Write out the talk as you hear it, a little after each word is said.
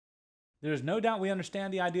There's no doubt we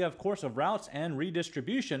understand the idea, of course, of routes and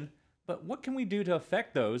redistribution, but what can we do to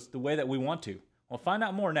affect those the way that we want to? We'll find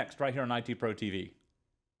out more next right here on IT Pro TV.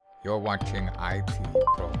 You're watching IT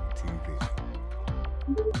Pro TV.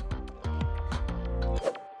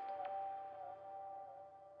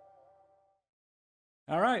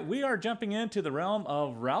 All right, we are jumping into the realm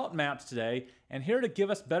of route maps today, and here to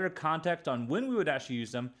give us better context on when we would actually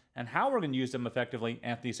use them and how we're going to use them effectively,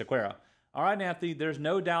 Anthony Sequeira. All right, Anthony, there's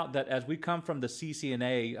no doubt that as we come from the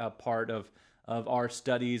CCNA part of our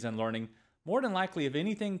studies and learning, more than likely, if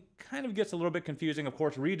anything kind of gets a little bit confusing, of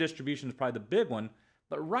course, redistribution is probably the big one,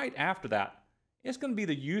 but right after that, it's going to be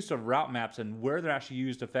the use of route maps and where they're actually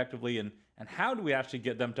used effectively and how do we actually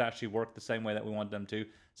get them to actually work the same way that we want them to.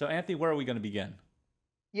 So, Anthony, where are we going to begin?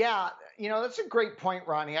 Yeah, that's a great point,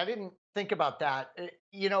 Ronnie. I didn't think about that.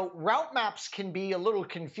 Route maps can be a little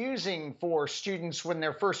confusing for students when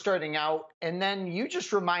they're first starting out. And then you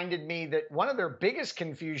just reminded me that one of their biggest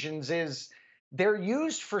confusions is they're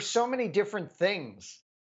used for so many different things.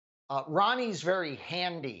 Ronnie's very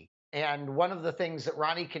handy. And one of the things that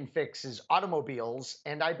Ronnie can fix is automobiles.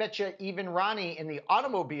 And I bet you even Ronnie in the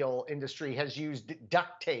automobile industry has used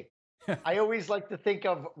duct tape. I always like to think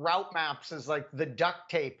of route maps as like the duct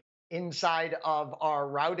tape inside of our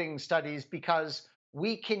routing studies because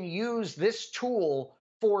we can use this tool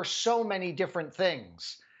for so many different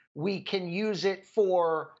things. We can use it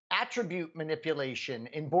for attribute manipulation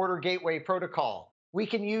in Border Gateway Protocol. We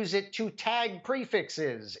can use it to tag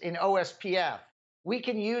prefixes in OSPF. We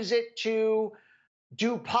can use it to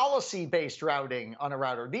do policy-based routing on a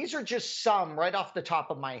router. These are just some right off the top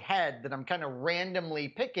of my head that I'm kind of randomly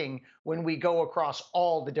picking when we go across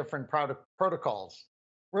all the different protocols.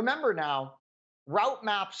 Remember now, route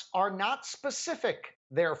maps are not specific,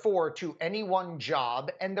 therefore, to any one job,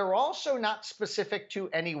 and they're also not specific to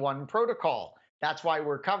any one protocol. That's why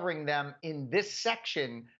we're covering them in this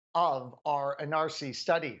section of our ENARSI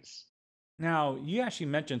studies. Now, you actually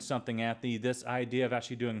mentioned something, Anthony, this idea of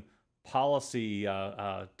actually doing policy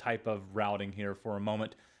type of routing here for a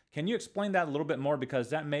moment. Can you explain that a little bit more? Because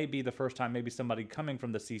that may be the first time maybe somebody coming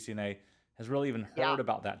from the CCNA has really even heard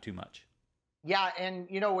about that too much. Yeah, and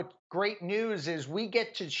what great news is we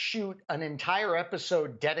get to shoot an entire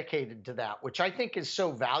episode dedicated to that, which I think is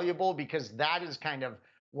so valuable because that is kind of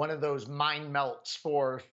one of those mind melts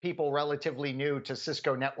for people relatively new to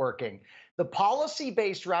Cisco networking. The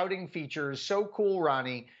policy-based routing feature is so cool,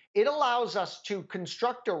 Ronnie. It allows us to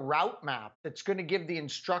construct a route map that's going to give the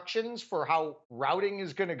instructions for how routing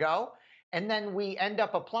is going to go. And then we end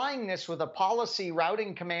up applying this with a policy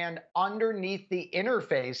routing command underneath the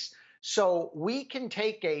interface. So we can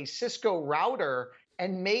take a Cisco router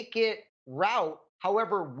and make it route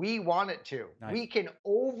however we want it to. Nice. We can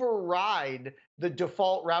override the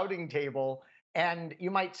default routing table. And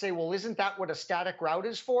you might say, well, isn't that what a static route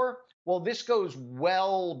is for? Well, this goes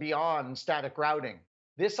well beyond static routing.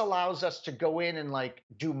 This allows us to go in and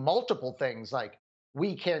do multiple things. Like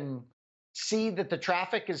we can see that the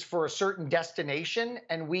traffic is for a certain destination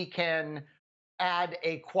and we can add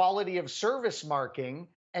a quality of service marking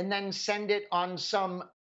and then send it on some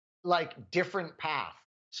different path.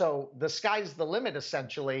 So the sky's the limit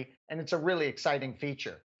essentially, and it's a really exciting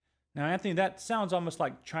feature. Now, Anthony, that sounds almost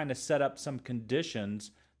like trying to set up some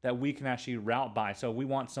conditions that we can actually route by. So we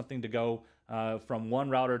want something to go from one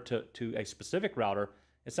router to a specific router.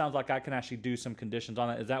 It sounds like I can actually do some conditions on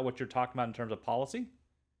that. Is that what you're talking about in terms of policy?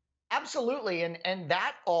 Absolutely, and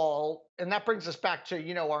that brings us back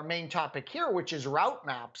to our main topic here, which is route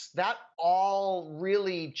maps. That all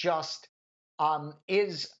really just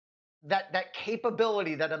is that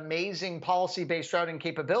capability, that amazing policy-based routing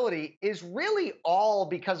capability, is really all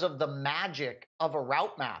because of the magic of a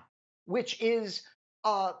route map, which is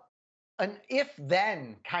an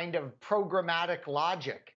if-then kind of programmatic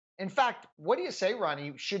logic. In fact, what do you say,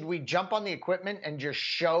 Ronnie? Should we jump on the equipment and just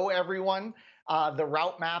show everyone the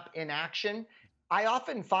route map in action? I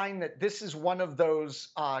often find that this is one of those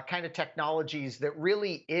kind of technologies that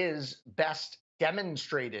really is best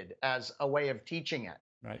demonstrated as a way of teaching it.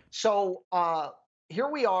 Right. So here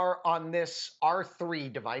we are on this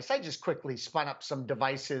R3 device. I just quickly spun up some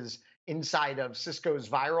devices inside of Cisco's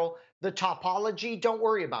Viral. The topology, don't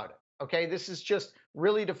worry about it. Okay, this is just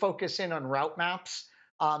really to focus in on route maps.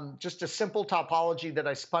 Just a simple topology that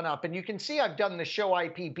I spun up. And you can see I've done the show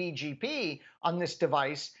IP BGP on this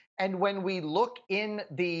device. And when we look in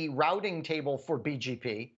the routing table for BGP,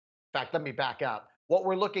 in fact, let me back up. What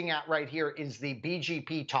we're looking at right here is the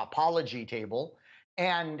BGP topology table.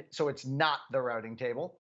 And so it's not the routing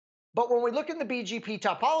table. But when we look in the BGP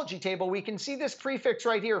topology table, we can see this prefix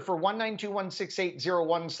right here for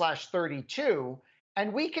 192.168.0.1/32.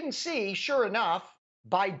 And we can see, sure enough,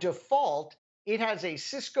 by default, it has a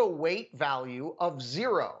Cisco weight value of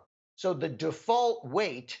 0. So the default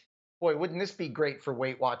weight, boy, wouldn't this be great for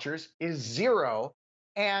Weight Watchers, is 0.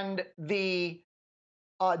 And the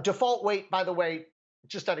default weight, by the way,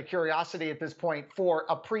 just out of curiosity at this point, for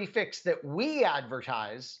a prefix that we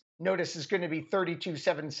advertise, notice is going to be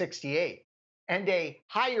 32768. And a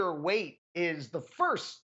higher weight is the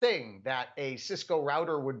first thing that a Cisco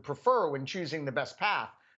router would prefer when choosing the best path.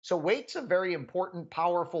 So weight's a very important,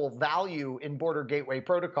 powerful value in border gateway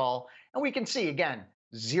protocol. And we can see again,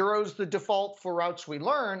 0's the default for routes we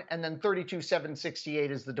learn, and then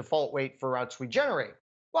 32768 is the default weight for routes we generate.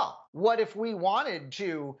 Well, what if we wanted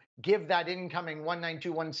to give that incoming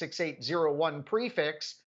 192.168.0.1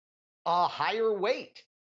 prefix a higher weight?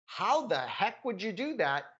 How the heck would you do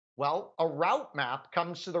that? Well, a route map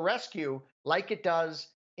comes to the rescue like it does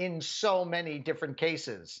in so many different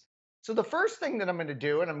cases. So the first thing that I'm going to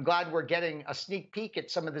do, and I'm glad we're getting a sneak peek at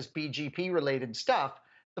some of this BGP related stuff,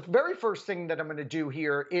 the very first thing that I'm going to do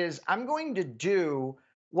here is I'm going to do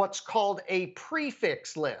what's called a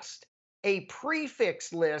prefix list. A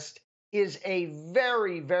prefix list is a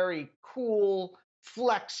very, very cool,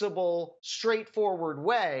 flexible, straightforward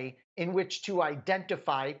way in which to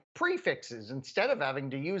identify prefixes instead of having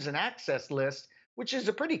to use an access list, which is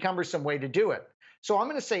a pretty cumbersome way to do it. So I'm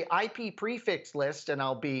going to say IP prefix list, and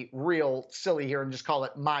I'll be real silly here and just call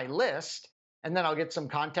it my list. And then I'll get some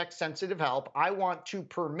context sensitive help. I want to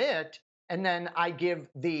permit, and then I give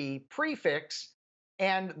the prefix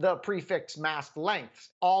and the prefix mask lengths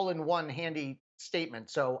all in one handy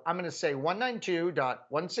statement. So I'm going to say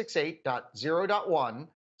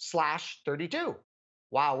 192.168.0.1/32.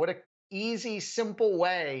 Wow, what an easy, simple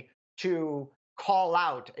way to call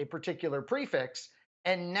out a particular prefix.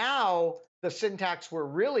 And now the syntax we're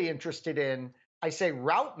really interested in, I say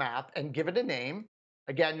route map and give it a name.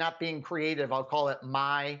 Again, not being creative, I'll call it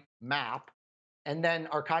my map. And then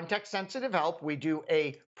our context sensitive help, we do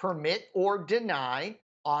a permit or deny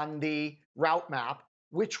on the route map,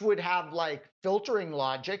 which would have like filtering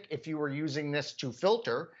logic if you were using this to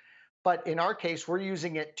filter. But in our case, we're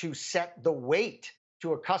using it to set the weight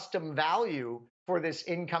to a custom value for this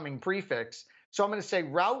incoming prefix. So I'm going to say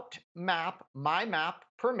route map, my map,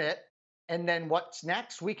 permit. And then what's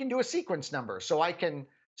next? We can do a sequence number. So I can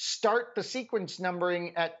start the sequence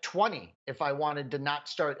numbering at 20 if I wanted to not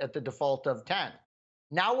start at the default of 10.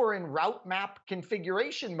 Now we're in route map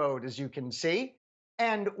configuration mode, as you can see,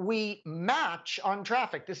 and we match on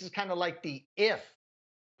traffic. This is kind of like the if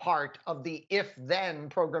part of the if-then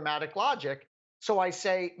programmatic logic. So I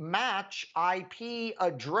say match IP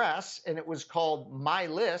address, and it was called my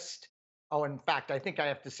list. Oh, in fact, I think I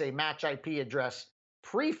have to say match IP address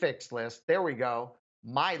prefix list. There we go,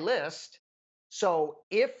 my list. So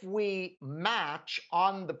if we match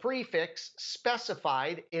on the prefix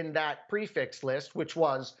specified in that prefix list, which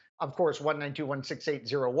was, of course,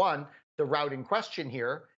 192.168.0.1, the route in question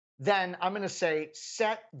here, then I'm going to say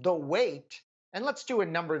set the weight, and let's do a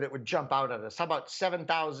number that would jump out at us. How about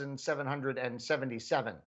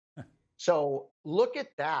 7,777? So look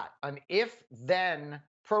at that, an if-then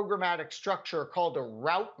programmatic structure called a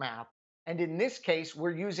route map. And in this case,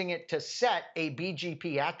 we're using it to set a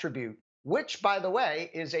BGP attribute, which, by the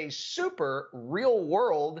way, is a super real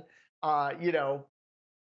world,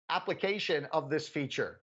 application of this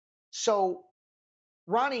feature. So,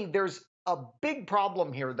 Ronnie, there's a big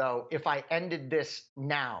problem here, though, if I ended this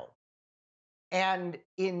now. And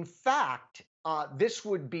in fact, this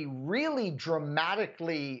would be really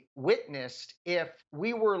dramatically witnessed if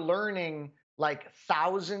we were learning like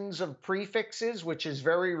thousands of prefixes, which is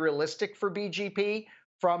very realistic for BGP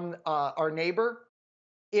from our neighbor.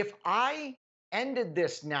 If I ended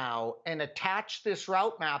this now and attached this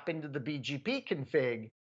route map into the BGP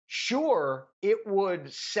config, sure, it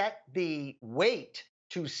would set the weight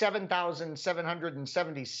to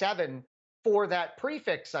 7,777 for that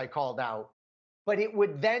prefix I called out, but it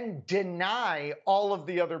would then deny all of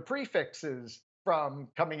the other prefixes from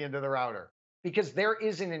coming into the router because there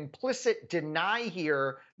is an implicit deny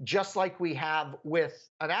here, just like we have with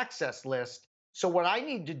an access list. So what I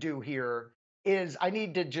need to do here is I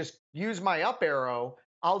need to just use my up arrow.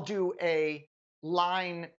 I'll do a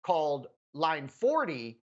line called line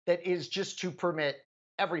 40 that is just to permit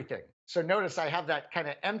everything. So notice I have that kind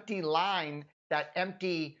of empty line, that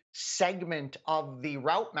empty segment of the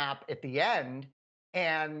route map at the end,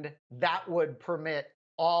 and that would permit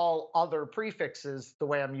all other prefixes the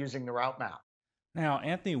way I'm using the route map. Now,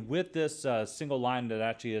 Anthony, with this single line that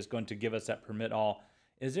actually is going to give us that permit all,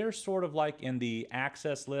 is there sort of like in the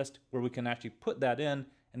access list where we can actually put that in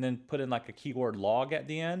and then put in like a keyword log at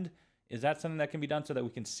the end? Is that something that can be done so that we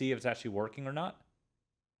can see if it's actually working or not?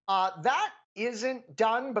 That isn't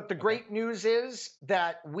done, but the Okay. great news is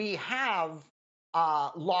that we have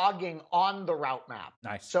logging on the route map.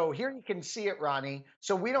 Nice. So here you can see it, Ronnie.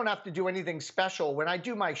 So we don't have to do anything special. When I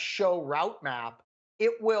do my show route map,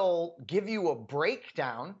 it will give you a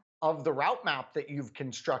breakdown of the route map that you've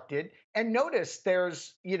constructed. And notice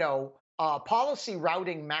there's, policy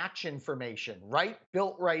routing match information, right?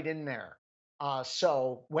 Built right in there.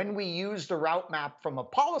 So when we use the route map from a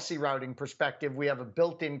policy routing perspective, we have a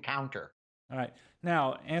built-in counter. All right.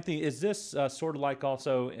 Now, Anthony, is this sort of like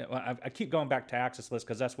also, I keep going back to access list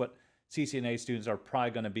because that's what CCNA students are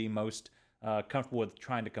probably going to be most comfortable with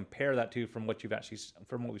trying to compare that to from what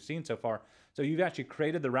from what we've seen so far. So you've actually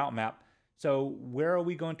created the route map. So where are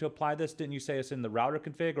we going to apply this? Didn't you say it's in the router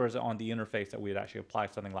config, or is it on the interface that we'd actually apply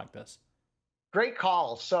something like this? Great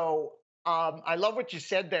call. So I love what you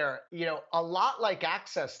said there. A lot like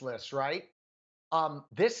access lists, right?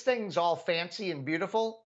 This thing's all fancy and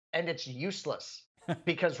beautiful, and it's useless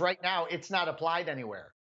because right now it's not applied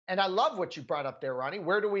anywhere. And I love what you brought up there, Ronnie.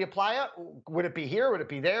 Where do we apply it? Would it be here? Would it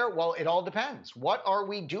be there? Well, it all depends. What are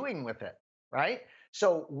we doing with it, right?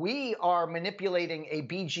 So we are manipulating a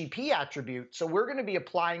BGP attribute. So we're going to be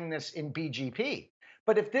applying this in BGP.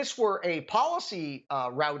 But if this were a policy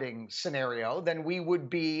routing scenario, then we would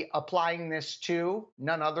be applying this to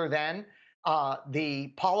none other than the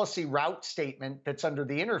policy route statement that's under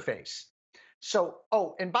the interface. So,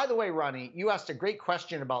 oh, and by the way, Ronnie, you asked a great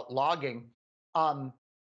question about logging. Um,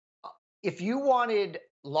 if you wanted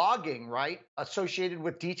logging, right, associated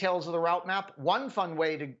with details of the route map, one fun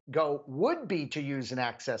way to go would be to use an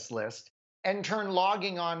access list and turn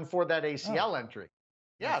logging on for that ACL Oh, entry.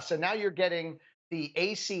 Yeah, nice. so now you're getting the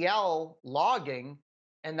ACL logging,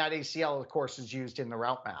 and that ACL, of course, is used in the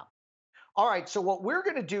route map. All right, so what we're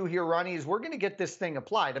going to do here, Ronnie, is we're going to get this thing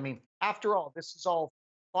applied. I mean, after all, this is all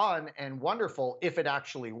fun and wonderful if it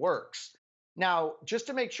actually works. Now, just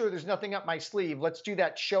to make sure there's nothing up my sleeve, let's do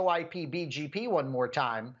that show IP BGP one more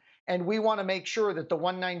time. And we want to make sure that the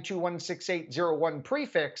 192.168.0.1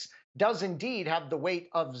 prefix does indeed have the weight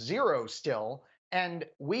of 0 still. And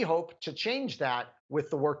we hope to change that with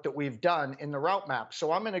the work that we've done in the route map.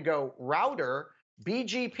 So I'm going to go router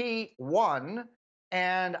BGP1,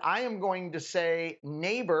 and I am going to say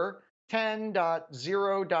neighbor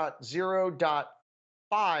 10.0.0.5,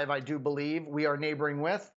 I do believe we are neighboring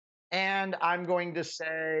with. And I'm going to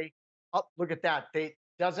say, oh, look at that. It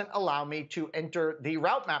doesn't allow me to enter the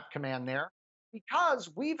route map command there because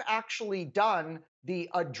we've actually done the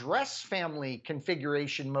address family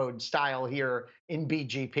configuration mode style here in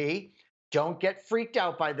BGP. Don't get freaked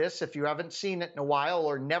out by this if you haven't seen it in a while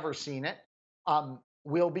or never seen it.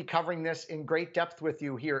 We'll be covering this in great depth with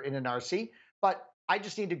you here in ENARSI, but I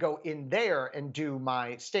just need to go in there and do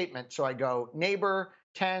my statement. So I go neighbor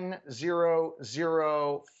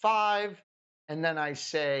 10.0.0.5, and then I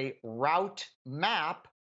say route map,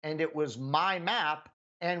 and it was my map,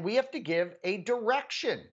 and we have to give a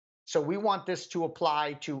direction. So we want this to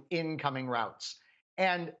apply to incoming routes.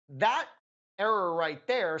 And that error right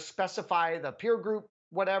there, specify the peer group,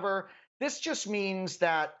 whatever, this just means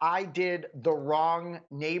that I did the wrong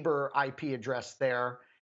neighbor IP address there.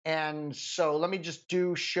 And so let me just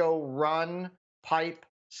do show run pipe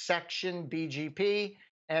section BGP.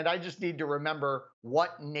 And I just need to remember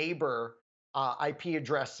what neighbor IP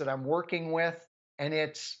address that I'm working with. And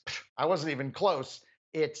I wasn't even close.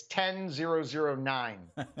 It's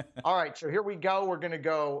 10.0.0.9. All right, so here we go. We're going to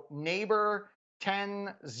go neighbor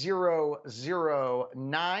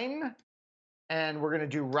 10.0.0.9. And we're going to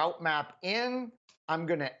do route map in. I'm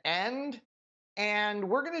going to end. And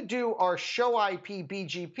we're going to do our show IP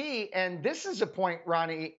BGP. And this is a point,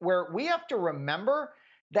 Ronnie, where we have to remember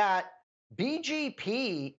that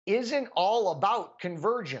BGP isn't all about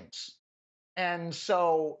convergence. And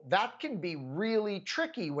so that can be really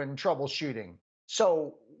tricky when troubleshooting.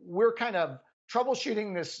 So we're kind of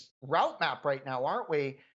troubleshooting this route map right now, aren't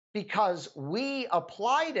we? Because we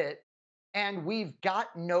applied it and we've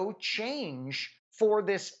got no change for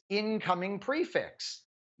this incoming prefix.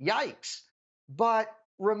 Yikes. But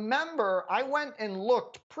remember, I went and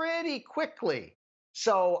looked pretty quickly.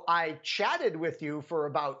 So I chatted with you for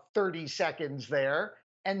about 30 seconds there,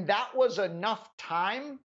 and that was enough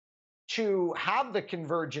time to have the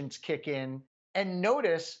convergence kick in. And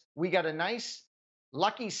notice we got a nice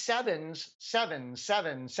lucky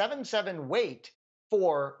 77777 weight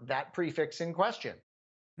for that prefix in question.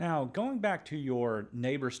 Now, going back to your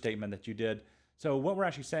neighbor statement that you did, so what we're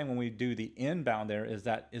actually saying when we do the inbound there is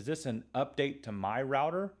this an update to my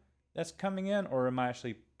router that's coming in, or am I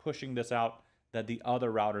actually pushing this out that the other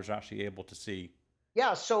routers are actually able to see?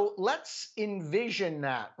 Yeah, so let's envision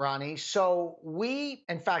that, Ronnie. So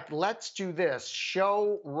in fact, let's do this.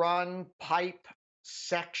 Show run pipe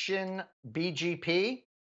section BGP.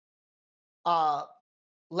 Uh,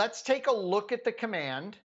 let's take a look at the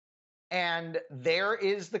command, and there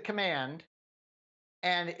is the command,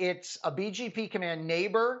 and it's a BGP command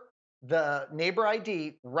neighbor, the neighbor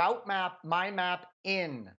ID, route map, my map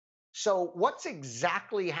in. So what's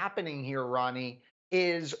exactly happening here, Ronnie,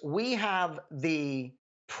 is we have the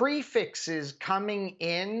prefixes coming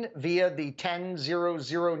in via the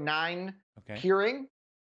 10009 Okay. peering,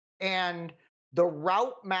 and the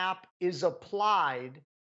route map is applied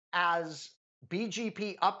as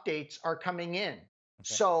BGP updates are coming in. Okay.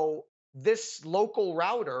 So this local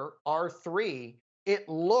router, R3, it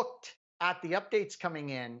looked at the updates coming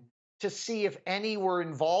in to see if any were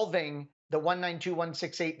involving the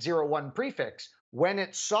 192.168.0.1 prefix. When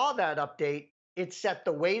it saw that update, it set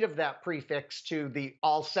the weight of that prefix to the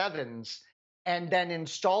all sevens and then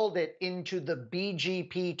installed it into the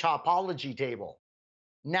BGP topology table.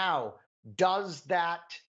 Now, does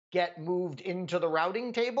that get moved into the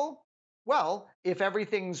routing table? Well, if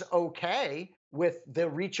everything's okay with the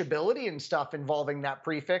reachability and stuff involving that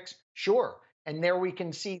prefix, sure. And there we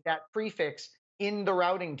can see that prefix in the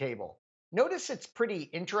routing table. Notice it's pretty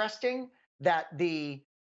interesting that the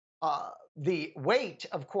weight,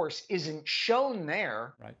 of course, isn't shown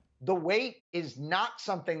there. Right. The weight is not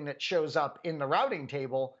something that shows up in the routing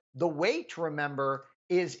table. The weight, remember,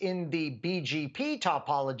 is in the BGP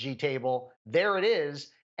topology table. There it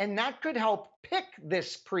is. And that could help pick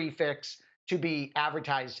this prefix to be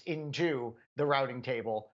advertised into the routing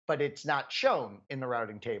table, but it's not shown in the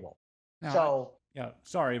routing table. Now, yeah,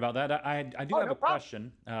 sorry about that. I do have no a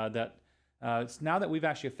question that now that we've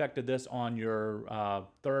actually affected this on your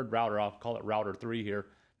third router, I'll call it router 3 here.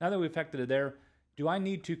 Now that we've affected it there, do I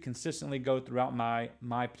need to consistently go throughout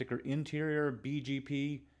my particular interior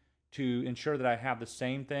BGP to ensure that I have the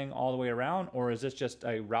same thing all the way around, or is this just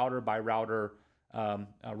a router by router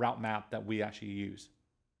route map that we actually use?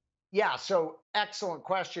 Yeah, so excellent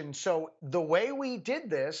question. So the way we did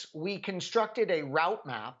this, we constructed a route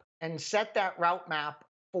map and set that route map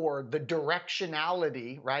for the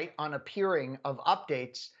directionality, right, on a peering of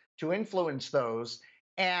updates to influence those.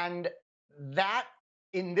 And that,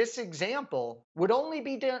 in this example, would only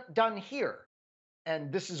be done here. And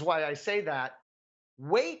this is why I say that.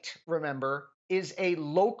 Weight, remember, is a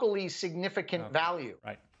locally significant value.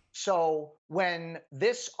 Right. So when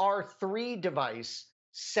this R3 device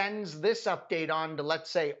sends this update on to, let's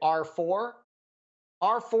say, R4,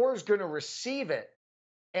 R4 is going to receive it,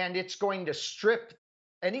 and it's going to strip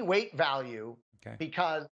any weight value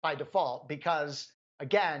because by default, because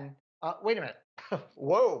again, wait a minute,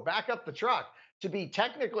 whoa, back up the truck. To be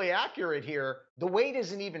technically accurate here, the weight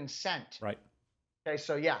isn't even sent. Right. Okay,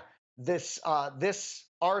 so yeah, this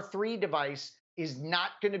R3 device is not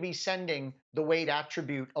going to be sending the weight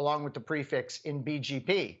attribute along with the prefix in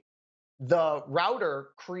BGP. The router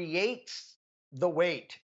creates the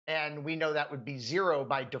weight, and we know that would be 0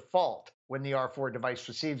 by default when the R4 device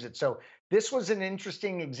receives it. So this was an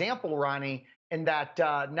interesting example, Ronnie, in that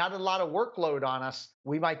not a lot of workload on us.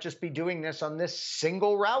 We might just be doing this on this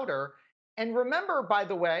single router. And remember, by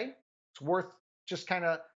the way, it's worth just kind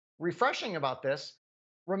of refreshing about this.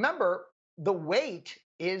 Remember, the weight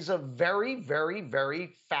is a very, very,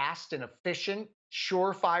 very fast and efficient,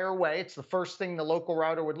 surefire way. It's the first thing the local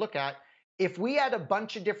router would look at. If we had a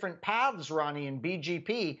bunch of different paths, Ronnie, in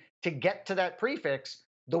BGP to get to that prefix,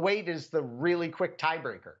 the weight is the really quick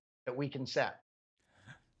tiebreaker that we can set.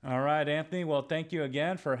 All right, Anthony. Well, thank you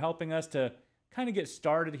again for helping us to kind of get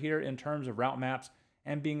started here in terms of route maps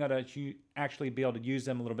and being able to actually be able to use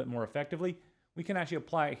them a little bit more effectively. We can actually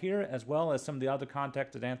apply it here as well as some of the other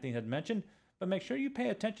contexts that Anthony had mentioned, but make sure you pay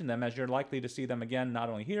attention to them as you're likely to see them again, not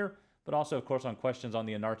only here, but also, of course, on questions on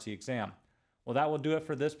the ENARSI exam. Well, that will do it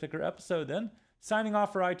for this particular episode then. Signing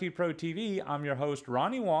off for IT Pro TV, I'm your host,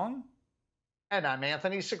 Ronnie Wong. And I'm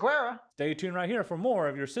Anthony Sequeira. Stay tuned right here for more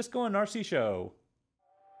of your Cisco ENARSI show.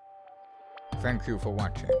 Thank you for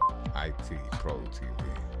watching IT Pro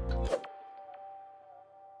TV.